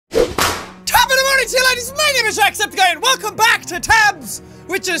morning to you ladies, my name is Jacksepticeye and welcome back to Tabs,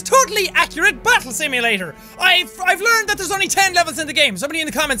 which is totally accurate battle simulator. I've learned that there's only 10 levels in the game. Somebody in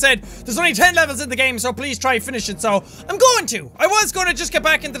the comments said there's only 10 levels in the game, so please try finish it. So I'm going to. I was going to just get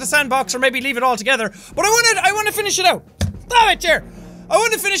back into the sandbox or maybe leave it all together, but I want to finish it out. Stop it, chair. I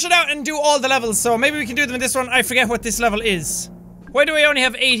want to finish it out and do all the levels, so maybe we can do them in this one. I forget what this level is. Why do I only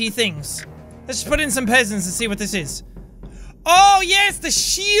have 80 things? Let's just put in some peasants and see what this is. Oh yes, the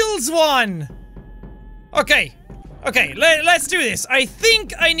shields one! Okay, let's do this. I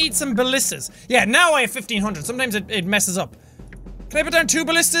think I need some ballistas. Yeah, now I have 1500. Sometimes it messes up. Can I put down 2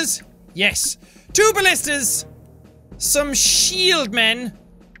 ballistas? Yes. 2 ballistas, some shield men,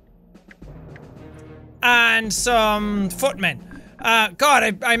 and some footmen.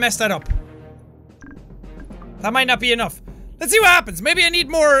 God, I messed that up. That might not be enough. Let's see what happens. Maybe I need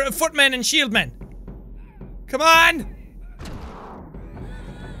more footmen and shield men. Come on!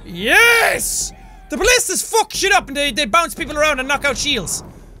 Yes! The ballistas fuck shit up and they bounce people around and knock out shields.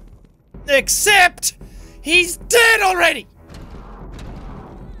 Except, he's dead already!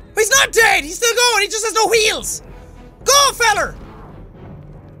 He's not dead! He's still going! He just has no wheels! Go, feller!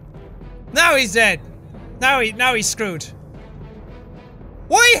 Now he's dead. Now he's screwed.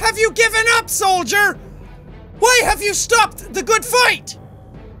 Why have you given up, soldier? Why have you stopped the good fight?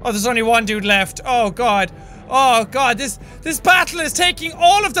 Oh, there's only one dude left. Oh god. Oh god, this battle is taking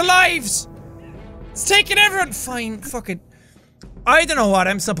all of the lives! It's taking everyone- Fine, fuck it. I don't know what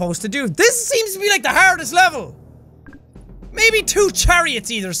I'm supposed to do. This seems to be like the hardest level. Maybe 2 chariots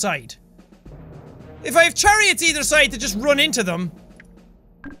either side. If I have chariots either side to just run into them,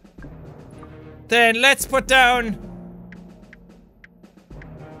 then let's put down...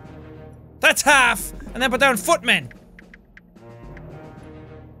 That's half, and then put down footmen.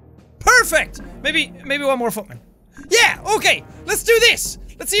 Perfect! Maybe one more footman. Yeah, okay, let's do this.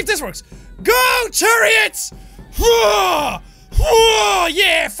 Let's see if this works. Go, chariots!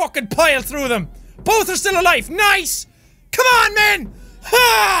 Yeah, fucking pile through them. Both are still alive. Nice! Come on, men!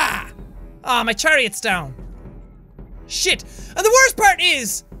 Ha! Ah, my chariot's down. Shit. And the worst part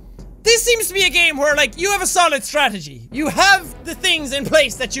is, this seems to be a game where, like, you have a solid strategy. You have the things in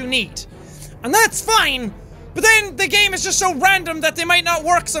place that you need. And that's fine, but then the game is just so random that they might not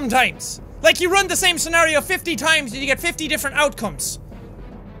work sometimes. Like, you run the same scenario 50 times and you get 50 different outcomes.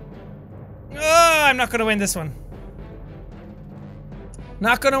 Oh, I'm not gonna win this one.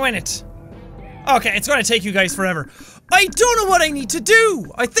 Not gonna win it. Okay, it's gonna take you guys forever. I don't know what I need to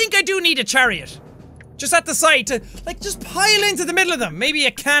do. I think I do need a chariot. Just at the side to, like, just pile into the middle of them. Maybe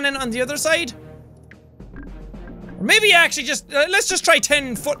a cannon on the other side? Or maybe actually just, let's just try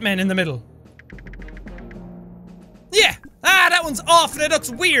 10 footmen in the middle. Yeah! Ah, that one's off and it looks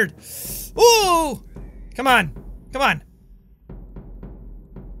weird. Ooh! Come on. Come on.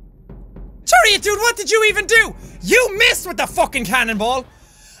 Chariot dude, what did you even do? You missed with the fucking cannonball!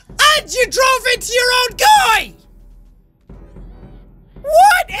 And you drove into your own guy!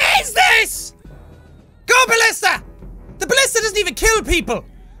 What is this? Go, ballista! The ballista doesn't even kill people.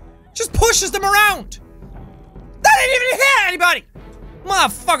 Just pushes them around. That didn't even hit anybody!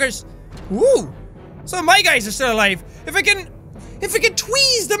 Motherfuckers. Woo! So my guys are still alive. If I can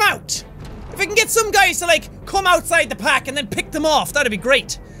tweeze them out. If I can get some guys to, like, come outside the pack and then pick them off, that'd be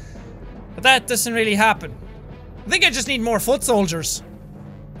great. But that doesn't really happen. I think I just need more foot soldiers.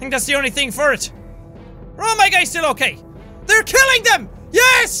 I think that's the only thing for it. Are all my guys still okay? They're killing them!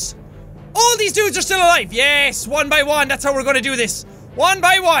 Yes! All these dudes are still alive. Yes, one by one. That's how we're gonna do this. One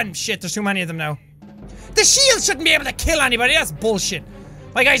by one. Shit, there's too many of them now. The shield shouldn't be able to kill anybody. That's bullshit.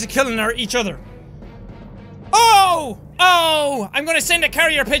 My guys are killing each other. Oh! Oh! I'm gonna send a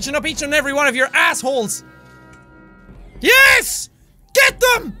carrier pigeon up each and every one of your assholes. Yes! Get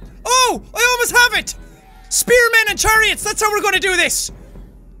them! Oh! I almost have it! Spearmen and chariots, that's how we're gonna do this!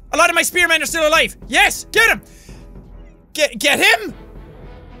 A lot of my spearmen are still alive. Yes! Get him! Get him?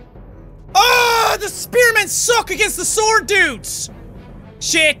 Oh! The spearmen suck against the sword dudes!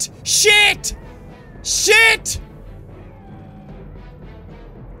 Shit! Shit! Shit!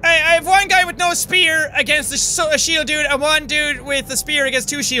 I have one guy with no spear against a shield dude and one dude with a spear against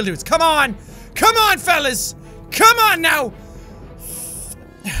 2 shield dudes. Come on! Come on, fellas! Come on now!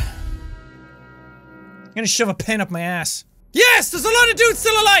 I'm gonna shove a pen up my ass. Yes! There's a lot of dudes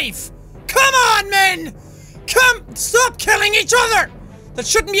still alive! Come on, men! Come! Stop killing each other! That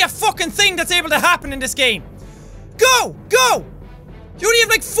shouldn't be a fucking thing that's able to happen in this game. Go! Go! You only have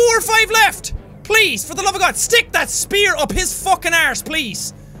like 4 or 5 left! Please, for the love of God, stick that spear up his fucking arse,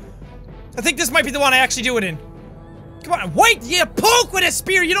 please! I think this might be the one I actually do it in. Come on, wait! You poke with a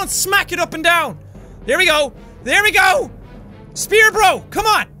spear, you don't smack it up and down! There we go! There we go! Spear bro! Come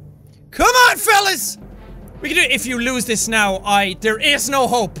on! Come on, fellas! We can do it. If you lose this now, there is no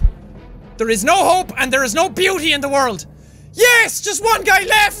hope. There is no hope and there is no beauty in the world. Yes! Just one guy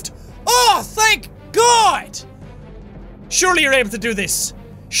left! Oh, thank God! Surely you're able to do this.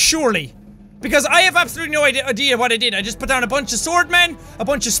 Surely. Because I have absolutely no idea what I did. I just put down a bunch of swordmen, a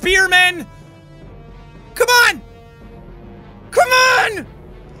bunch of spearmen. Come on! Come on!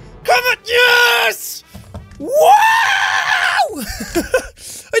 Come on! Yes! Wow!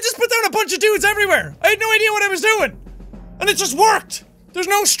 I just put down a bunch of dudes everywhere. I had no idea what I was doing. And it just worked. There's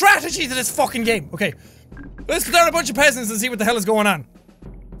no strategy to this fucking game. Okay. Let's put down a bunch of peasants and see what the hell is going on.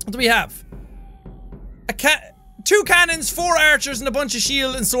 What do we have? 2 cannons, 4 archers, and a bunch of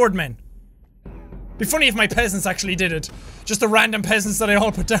shield and swordmen. Be funny if my peasants actually did it. Just the random peasants that I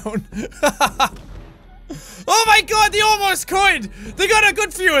all put down. Oh my God, they almost could! They got a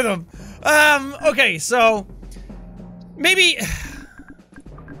good few of them. Okay, so maybe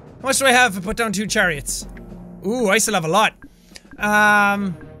how much do I have to put down 2 chariots? Ooh, I still have a lot.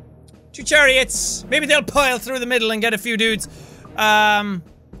 2 chariots. Maybe they'll pile through the middle and get a few dudes. Some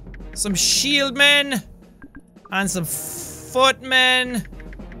shield men and some footmen.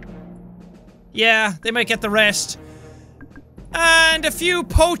 Yeah, they might get the rest. And a few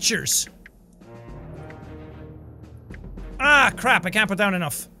poachers. Ah, crap, I can't put down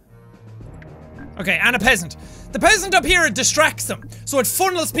enough. Okay, and a peasant. The peasant up here distracts them, so it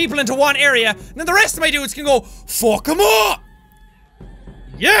funnels people into one area, and then the rest of my dudes can go, fuck them up!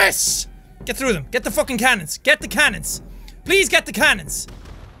 Yes! Get through them. Get the fucking cannons. Get the cannons. Please get the cannons.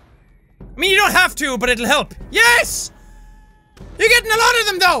 I mean, you don't have to, but it'll help. Yes! You're getting a lot of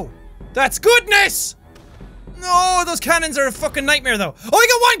them, though! That's goodness! No, those cannons are a fucking nightmare, though. Oh, I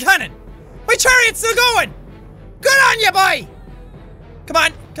got 1 cannon! My chariot's still going! Good on you, boy! Come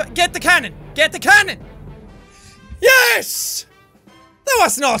on, get the cannon. Get the cannon! Yes! That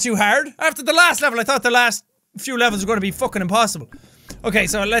wasn't all too hard. After the last level, I thought the last few levels were going to be fucking impossible. Okay,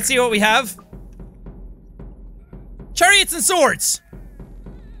 so let's see what we have. Chariots and swords.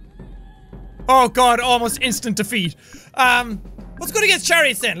 Oh God, almost instant defeat. What's good against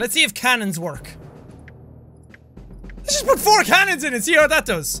chariots then? Let's see if cannons work. Let's just put 4 cannons in and see how that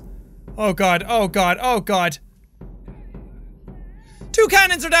does. Oh God, oh God, oh God. 2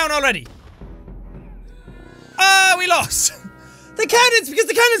 cannons are down already. We lost. The cannons, because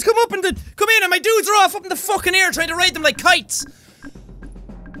the cannons come up and come in and my dudes are off up in the fucking air trying to ride them like kites.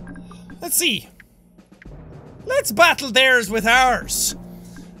 Let's see. Let's battle theirs with ours.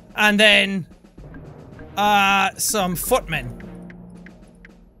 And then, some footmen.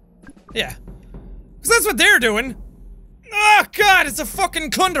 Yeah. Because that's what they're doing. Oh God, it's a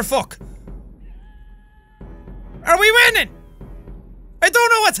fucking clunderfuck. Are we winning? I don't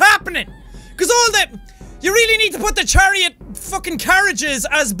know what's happening. Because all the... You really need to put the chariot fucking carriages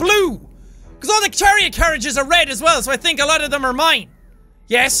as blue. Because all the chariot carriages are red as well, so I think a lot of them are mine.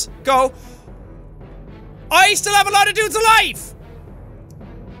 Yes, go. I still have a lot of dudes alive.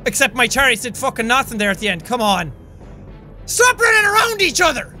 Except my chariots did fucking nothing there at the end. Come on. Stop running around each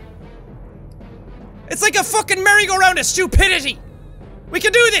other. It's like a fucking merry-go-round of stupidity. We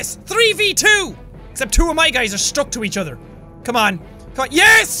can do this. 3v2. Except 2 of my guys are stuck to each other. Come on. Come on.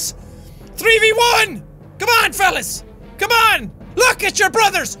 Yes! 3v1! Come on, fellas! Come on! Look at your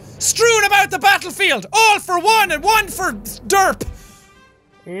brothers! Strewn about the battlefield! All for 1 and 1 for derp!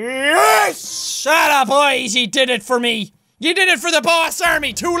 Yes! Shut up, boys! You did it for me! You did it for the boss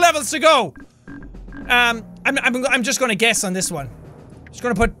army! 2 levels to go! I'm just gonna guess on this one. Just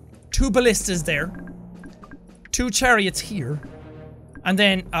gonna put 2 ballistas there. 2 chariots here. And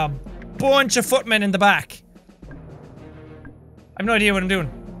then a bunch of footmen in the back. I have no idea what I'm doing.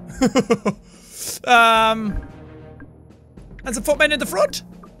 And some footmen in the front?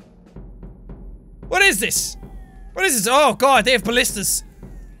 What is this? What is this? Oh God, they have ballistas.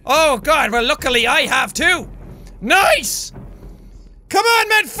 Oh God, well luckily I have too. Nice! Come on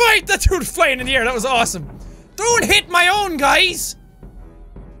man, fight! That dude flying in the air, that was awesome. Don't hit my own guys!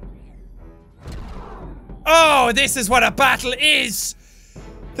 Oh, this is what a battle is!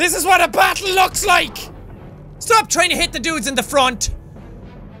 This is what a battle looks like! Stop trying to hit the dudes in the front!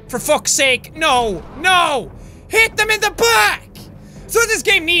 For fuck's sake, no! No! Hit them in the back! So what this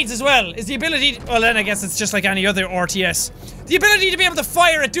game needs as well is the ability to, well then I guess it's just like any other RTS. The ability to be able to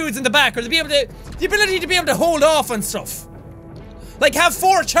fire at dudes in the back, or the ability to be able to hold off on stuff. Like have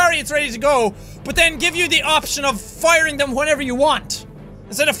 4 chariots ready to go, but then give you the option of firing them whenever you want.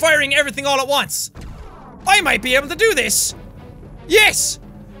 Instead of firing everything all at once. I might be able to do this! Yes!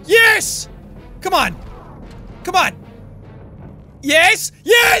 Yes! Come on! Come on! Yes!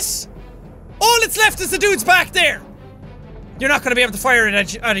 Yes! All that's left is the dudes back there! You're not gonna be able to fire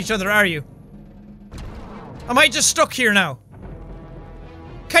it at each other, are you? Am I just stuck here now?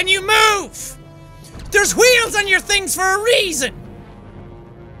 Can you move? There's wheels on your things for a reason!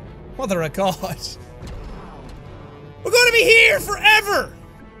 Mother of God. We're gonna be here forever!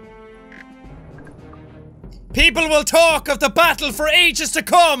 People will talk of the battle for ages to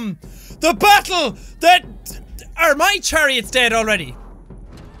come! The battle that... Are my chariots dead already?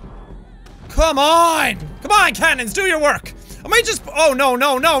 Come on! Come on, cannons, do your work! Am I just... Oh, no,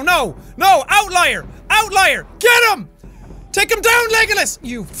 no, no, no! No! Outlier! Outlier! Get him! Take him down, Legolas!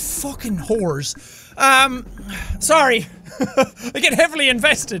 You fucking whores. Sorry. I get heavily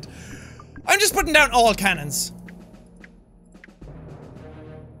invested. I'm just putting down all cannons.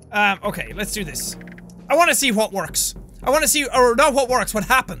 Okay, let's do this. I want to see what works. I want to see, or not what works, what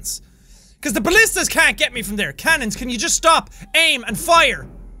happens. Because the ballistas can't get me from there. Cannons, can you just stop, aim, and fire?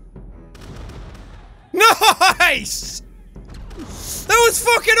 Nice! That was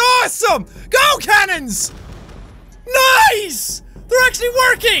fucking awesome! Go, cannons! Nice! They're actually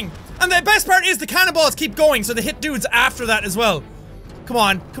working! And the best part is the cannonballs keep going, so they hit dudes after that as well. Come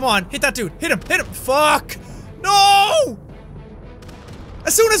on, hit that dude. Hit him, fuck! No!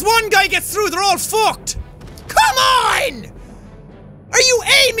 As soon as one guy gets through, they're all fucked! Come on! Are you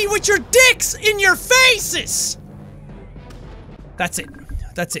aiming with your dicks in your faces? That's it.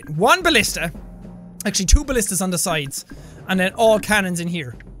 That's it. One ballista. Actually, two ballistas on the sides. And then all cannons in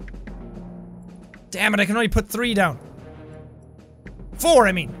here. Damn it, I can only put 3 down. 4,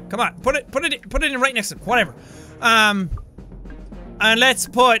 I mean. Come on, put it in right next to it. Whatever. And let's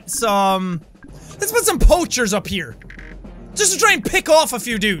put some poachers up here. Just to try and pick off a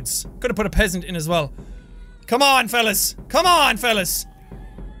few dudes. Could have put a peasant in as well. Come on, fellas. Come on, fellas.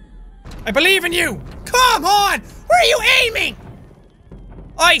 I believe in you. Come on! Where are you aiming?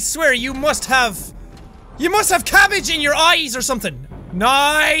 I swear you must have cabbage in your eyes or something.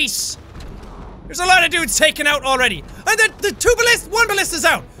 Nice! There's a lot of dudes taken out already. And the two ballistas, one ballista's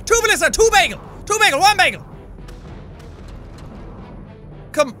out. Two ballistas, two bagel, one bagel.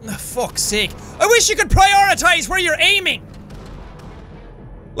 Come, oh, fuck's sake. I wish you could prioritize where you're aiming.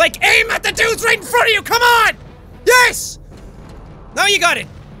 Like, aim at the dudes right in front of you, come on! Yes! Now you got it.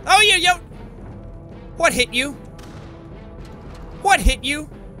 Oh, you. What hit you? What hit you?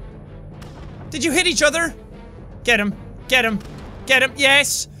 Did you hit each other? Get him.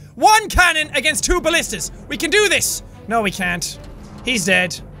 Yes! 1 cannon against 2 ballistas. We can do this. No, we can't. He's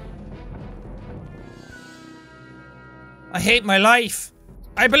dead. I hate my life.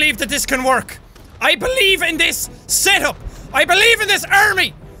 I believe that this can work. I believe in this setup. I believe in this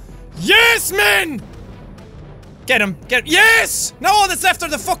army. Yes, men! Get him. Yes! Now all that's left are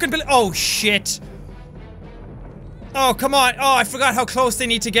the fucking oh, shit. Oh, come on. Oh, I forgot how close they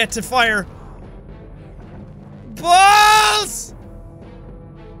need to get to fire. Balls!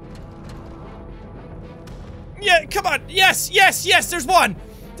 Yeah, come on. Yes, there's one.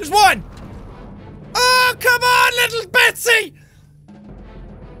 Oh, come on, little Betsy!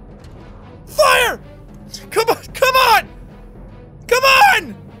 Fire! Come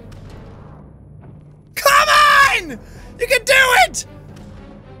on! You can do it!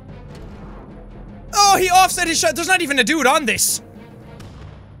 Oh, he offset his shot. There's not even a dude on this.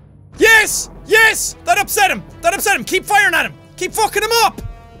 Yes! That upset him. Keep firing at him. Keep fucking him up.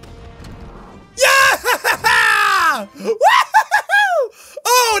 Yeah! Woo-hoo-hoo-hoo!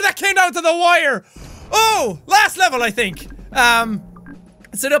 Oh, that came down to the wire. Oh, last level, I think.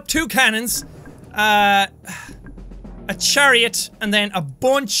 Set up 2 cannons, a chariot, and then a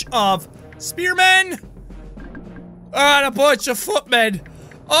bunch of spearmen, and a bunch of footmen.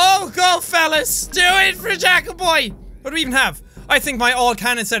 Oh, go, fellas! Do it for Jackaboy! What do we even have? I think my all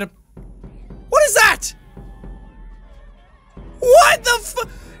cannon setup. What is that? What the fu-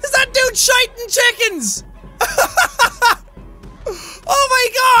 Is that dude shiting chickens? Oh my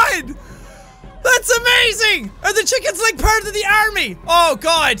god! That's amazing! Are the chickens like part of the army? Oh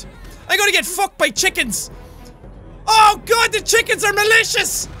god! I'm gonna get fucked by chickens! Oh god, the chickens are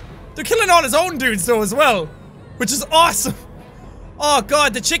malicious! They're killing all his own dudes though as well, which is awesome. Oh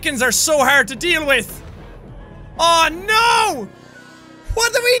god, the chickens are so hard to deal with. Oh no!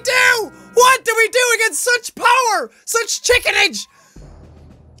 What do we do? What do we do against such power? Such chickenage?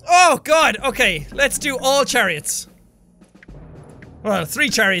 Oh god, okay, let's do all chariots. Well, 3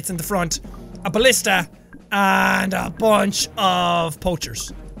 chariots in the front, a ballista, and a bunch of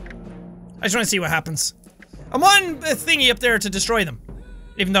poachers. I just want to see what happens. And one thingy up there to destroy them.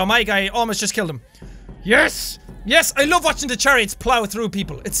 Even though my guy almost just killed him. Yes! Yes, I love watching the chariots plow through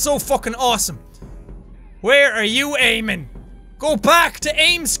people. It's so fucking awesome. Where are you aiming? Go back to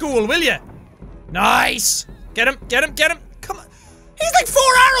aim school, will ya? Nice! Get him. Come on. He's like 4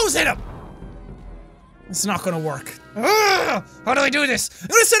 arrows in him! It's not gonna work. Ugh, how do I do this? I'm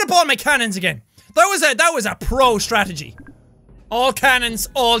gonna set up all my cannons again. That was a pro strategy. All cannons,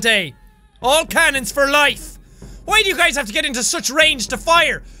 all day. All cannons for life. Why do you guys have to get into such range to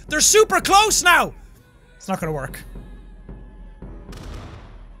fire? They're super close now. It's not gonna work.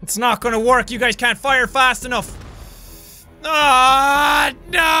 It's not gonna work. You guys can't fire fast enough. Ah,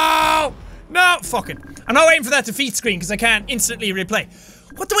 no! No, fuck it. I'm not waiting for that defeat screen because I can't instantly replay.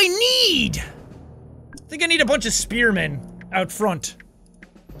 What do I need? I think I need a bunch of spearmen out front.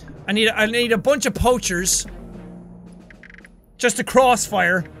 I need a bunch of poachers. Just to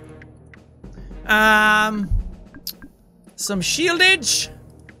crossfire. Some shieldage.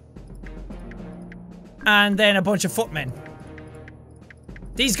 And then a bunch of footmen.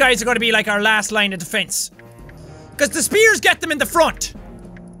 These guys are going to be like our last line of defense. Because the spears get them in the front.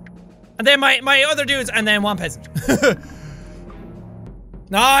 And then my other dudes, and then one peasant.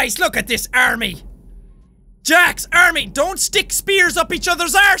 Nice, look at this army. Jack's army, don't stick spears up each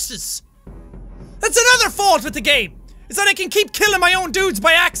other's arses. That's another fault with the game. Is that I can keep killing my own dudes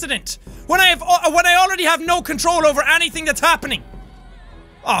by accident. When I already have no control over anything that's happening.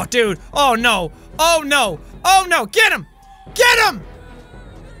 Oh, dude. Oh, no. Oh, no. Oh, no. Get him. Get him.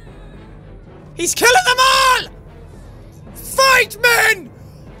 He's killing them all. Fight, men.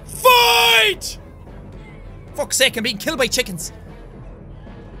 Fight. Fuck's sake, I'm being killed by chickens.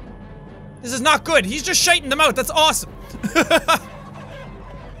 This is not good. He's just shiting them out. That's awesome.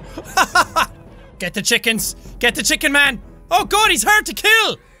 Get the chickens. Get the chicken man. Oh god, he's hard to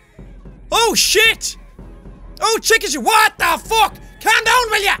kill. Oh shit. Oh chickens, what the fuck? Calm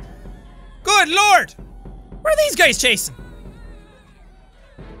down, will ya? Good lord. Where are these guys chasing?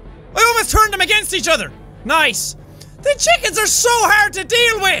 I almost turned them against each other. Nice. The chickens are so hard to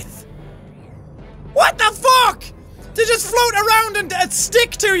deal with. What the fuck? They just float around and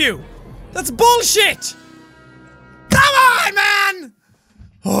stick to you. That's bullshit! Come on, man!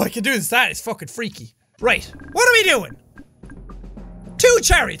 Oh, I can do this. That is fucking freaky. Right, what are we doing? 2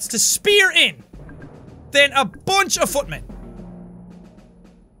 chariots to spear in. Then a bunch of footmen.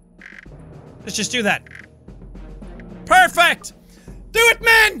 Let's just do that. Perfect! Do it,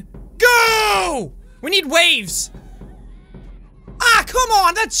 men! Go! We need waves. Ah, come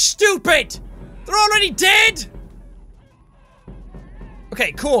on, that's stupid! They're already dead!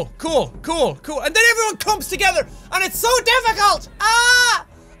 Okay, cool. And then everyone comes together, and it's so difficult! Ah!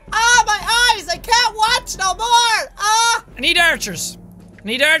 Ah, my eyes! I can't watch no more! Ah! I need archers. I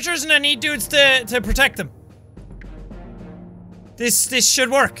need archers, and I need dudes to protect them. This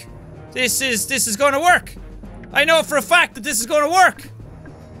should work. This is gonna work. I know for a fact that this is gonna work.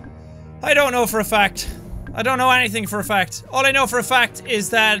 I don't know for a fact. I don't know anything for a fact. All I know for a fact is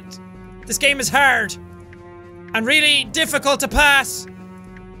that this game is hard. And really difficult to pass.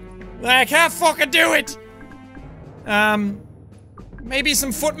 I can't fucking do it! Maybe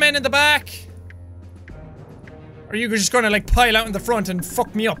some footmen in the back? Or are you just gonna like pile out in the front and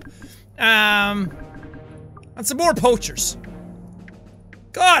fuck me up? And some more poachers.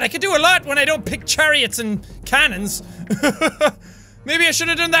 God, I could do a lot when I don't pick chariots and cannons. Maybe I should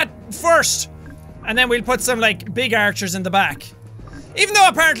have done that first. And then we'll put some like big archers in the back. Even though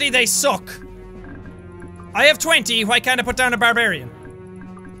apparently they suck. I have 20, why can't I put down a barbarian?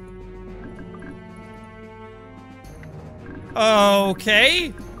 Okay.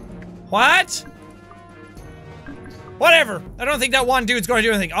 What? Whatever. I don't think that one dude's gonna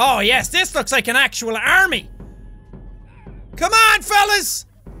do anything. Oh yes, this looks like an actual army. Come on, fellas!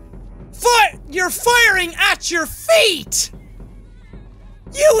 You're firing at your feet!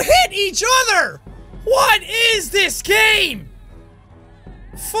 You hit each other! What is this game?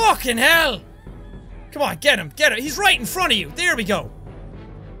 Fucking hell. Come on, get him, get him. He's right in front of you. There we go.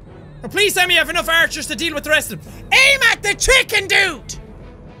 Now please tell me you have enough archers to deal with the rest of them. Aim at the chicken dude!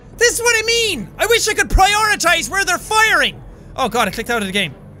 This is what I mean! I wish I could prioritize where they're firing! Oh god, I clicked out of the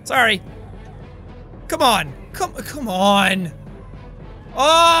game. Sorry. Come on. Come on.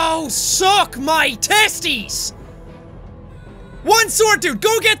 Oh, suck my testes! One sword dude,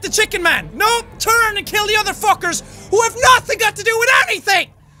 go get the chicken man! Nope, turn and kill the other fuckers who have nothing got to do with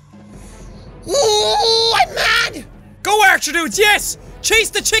anything! Ooh, I'm mad! Go archer dudes, yes! Chase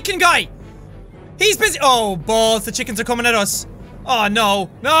the chicken guy! He's busy- Oh, balls, the chickens are coming at us. Oh, no.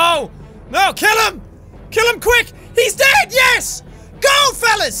 No! No, kill him! Kill him quick! He's dead, yes! Go,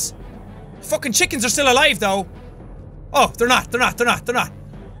 fellas! Fucking chickens are still alive, though. Oh, they're not. Come on,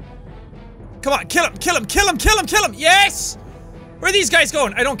 kill him! Yes! Where are these guys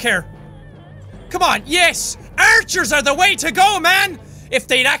going? I don't care. Come on, yes! Archers are the way to go, man! If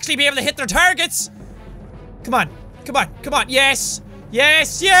they'd actually be able to hit their targets. Come on, yes!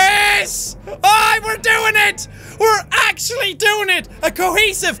 Yes, yes! Oh, we're doing it! We're actually doing it! A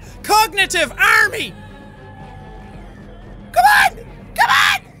cohesive, cognitive army! Come on! Come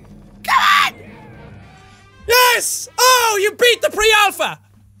on! Come on! Yes! Oh, you beat the pre-alpha!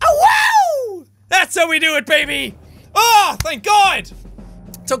 Oh, wow! That's how we do it, baby! Oh, thank God!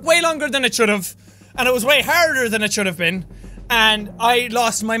 Took way longer than it should have, and it was way harder than it should have been, and I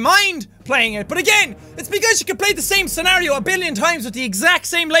lost my mind playing it. But again, it's because you can play the same scenario a billion times with the exact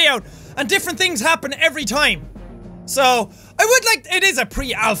same layout, and different things happen every time. So, I would like- it is a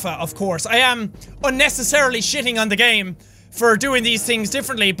pre-alpha, of course. I am unnecessarily shitting on the game for doing these things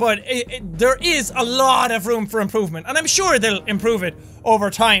differently, but there is a lot of room for improvement, and I'm sure they'll improve it over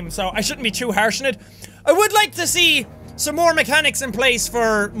time, so I shouldn't be too harsh on it. I would like to see some more mechanics in place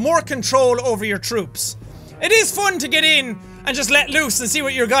for more control over your troops. It is fun to get in and just let loose and see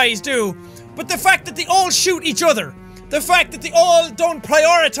what your guys do, but the fact that they all shoot each other, the fact that they all don't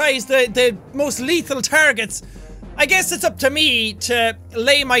prioritize the most lethal targets, I guess it's up to me to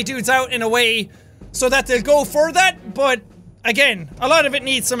lay my dudes out in a way so that they'll go for that, but again, a lot of it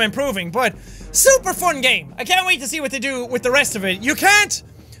needs some improving, but super fun game. I can't wait to see what they do with the rest of it. You can't,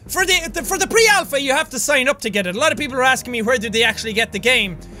 for the pre-alpha, you have to sign up to get it. A lot of people are asking me where did they actually get the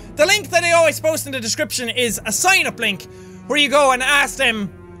game. The link that I always post in the description is a sign-up link where you go and ask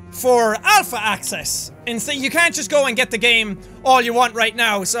them for alpha access. Instead, you can't just go and get the game all you want right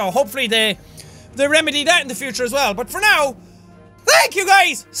now, so hopefully they remedy that in the future as well. But for now, thank you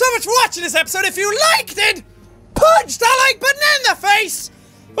guys so much for watching this episode. If you liked it, punch that like button in the face!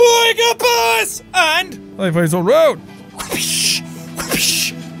 Like a boss! And I face all round. whoosh,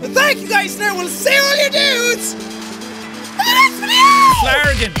 whoosh. Well, thank you guys now. We'll see all your dudes in the next video!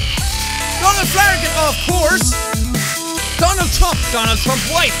 Flarrigan. Donald Flarrigan, of course. Donald Trump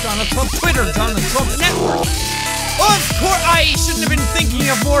wife, Donald Trump Twitter, Donald Trump network. Of course, I shouldn't have been thinking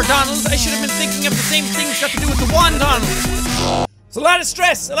of more Donalds. I should have been thinking of the same things that to do with the one Donald. It's a lot of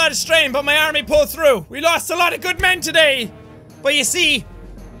stress, a lot of strain, but my army pulled through. We lost a lot of good men today. But you see,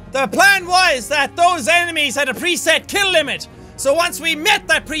 the plan was that those enemies had a preset kill limit. So once we met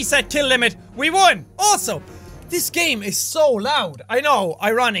that preset kill limit, we won. Also, this game is so loud. I know,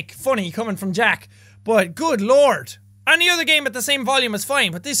 ironic, funny, coming from Jack, but good lord. Any other game at the same volume is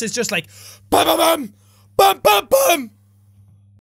fine, but this is just like bum bum bum bum bum bum.